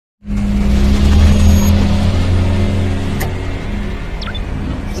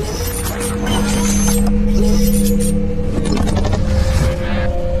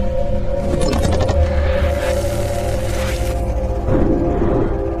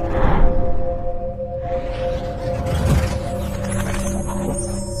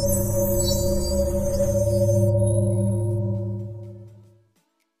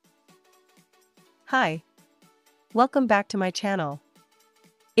Welcome back to my channel.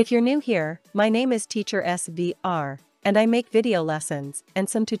 If you're new here, my name is Teacher SVR, and I make video lessons and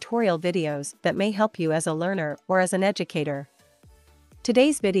some tutorial videos that may help you as a learner or as an educator.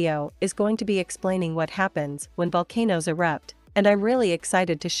 Today's video is going to be explaining what happens when volcanoes erupt, and I'm really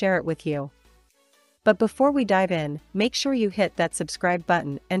excited to share it with you. But before we dive in, make sure you hit that subscribe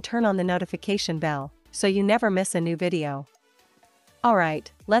button and turn on the notification bell, so you never miss a new video.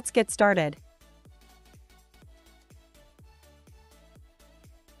 Alright, let's get started.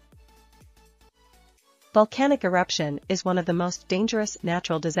 Volcanic eruption is one of the most dangerous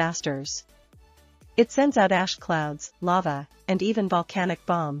natural disasters. It sends out ash clouds, lava, and even volcanic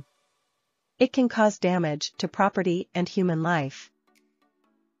bomb. It can cause damage to property and human life.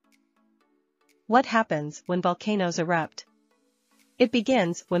 What happens when volcanoes erupt? It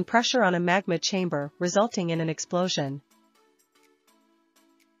begins when pressure on a magma chamber resulting in an explosion.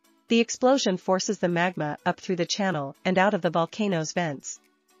 The explosion forces the magma up through the channel and out of the volcano's vents.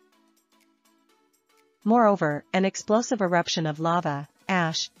 Moreover, an explosive eruption of lava,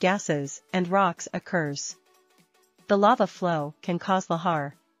 ash, gases, and rocks occurs. The lava flow can cause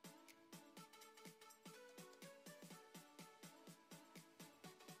lahar.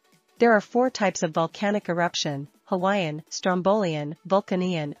 There are 4 types of volcanic eruption: Hawaiian, Strombolian,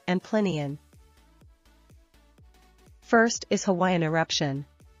 Vulcanian, and Plinian. First is Hawaiian eruption.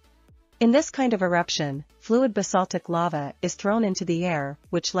 In this kind of eruption, fluid basaltic lava is thrown into the air,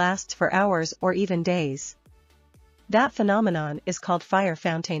 which lasts for hours or even days. That phenomenon is called fire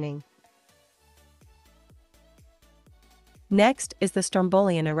fountaining. Next is the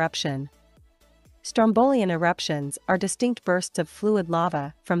Strombolian eruption. Strombolian eruptions are distinct bursts of fluid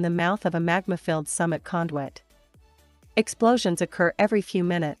lava from the mouth of a magma-filled summit conduit. Explosions occur every few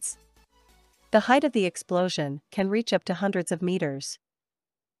minutes. The height of the explosion can reach up to hundreds of meters.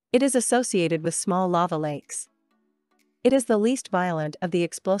 It is associated with small lava lakes. It is the least violent of the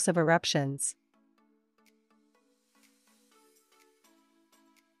explosive eruptions.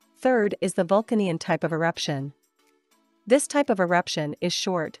 Third is the Vulcanian type of eruption. This type of eruption is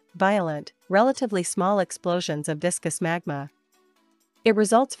short, violent, relatively small explosions of viscous magma. It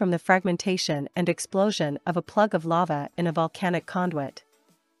results from the fragmentation and explosion of a plug of lava in a volcanic conduit.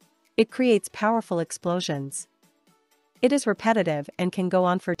 It creates powerful explosions. It is repetitive and can go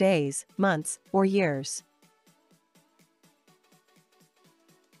on for days, months, or years.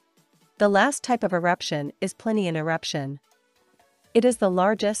 The last type of eruption is Plinian eruption. It is the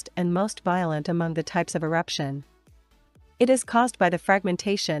largest and most violent among the types of eruption. It is caused by the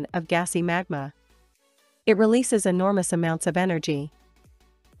fragmentation of gassy magma. It releases enormous amounts of energy.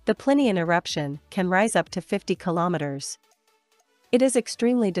 The Plinian eruption can rise up to 50 kilometers. It is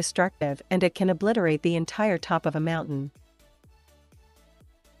extremely destructive and it can obliterate the entire top of a mountain.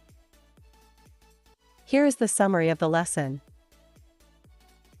 Here is the summary of the lesson.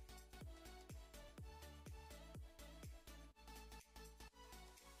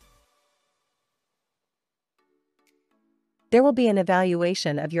 There will be an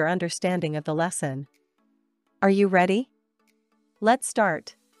evaluation of your understanding of the lesson. Are you ready? Let's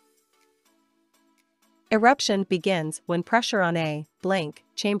start. Eruption begins when pressure on a blank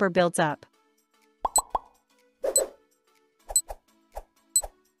chamber builds up.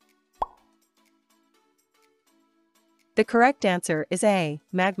 The correct answer is A,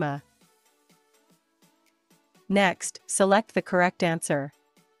 magma. Next, select the correct answer.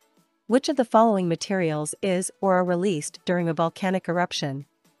 Which of the following materials is or are released during a volcanic eruption?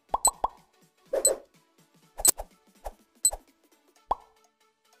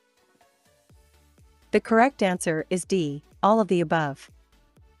 The correct answer is D, all of the above.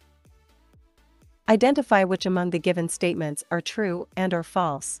 Identify which among the given statements are true and/or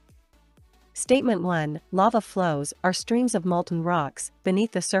false. Statement 1, lava flows are streams of molten rocks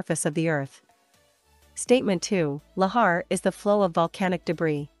beneath the surface of the earth. Statement 2, lahar is the flow of volcanic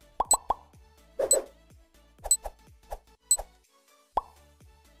debris.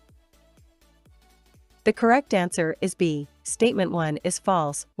 The correct answer is B, statement 1 is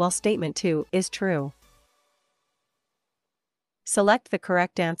false, while statement 2 is true. Select the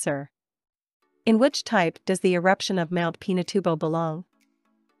correct answer. In which type does the eruption of Mount Pinatubo belong?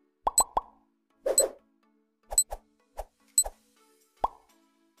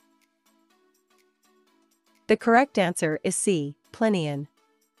 The correct answer is C, Plinian.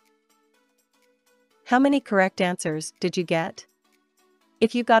 How many correct answers did you get?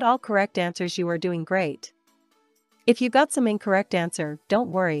 If you got all correct answers, you are doing great. If you got some incorrect answer,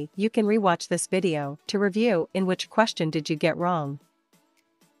 don't worry, you can rewatch this video to review in which question did you get wrong.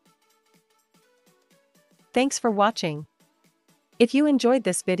 Thanks for watching. If you enjoyed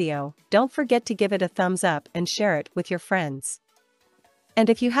this video, don't forget to give it a thumbs up and share it with your friends. And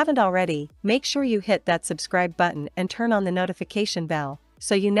if you haven't already, make sure you hit that subscribe button and turn on the notification bell,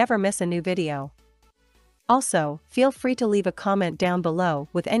 so you never miss a new video. Also, feel free to leave a comment down below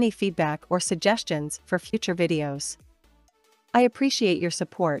with any feedback or suggestions for future videos. I appreciate your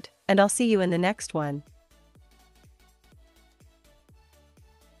support, and I'll see you in the next one.